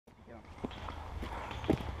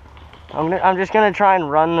I'm just gonna try and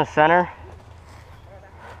run the center.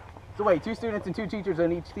 So wait, 2 students and 2 teachers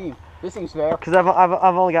on each team. This thing's fair. Cause I've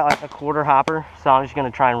only got like a quarter hopper, so I'm just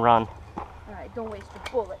gonna try and run. Alright, don't waste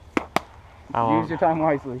your bullet. Use your time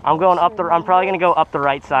wisely. I'm going up I'm probably gonna go up the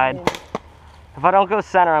right side. If I don't go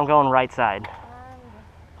center, I'm going right side.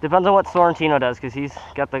 Depends on what Sorrentino does, cause he's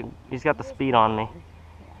got the speed on me.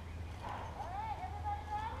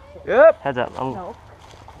 Yep. Heads up. No.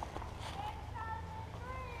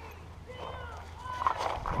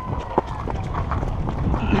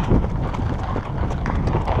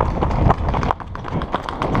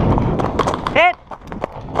 Hit!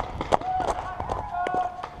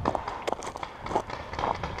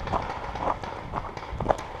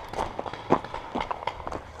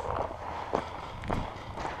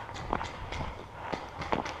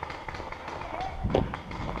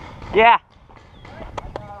 Yeah.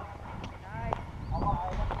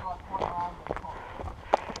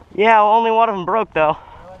 Yeah, well, only one of them broke though.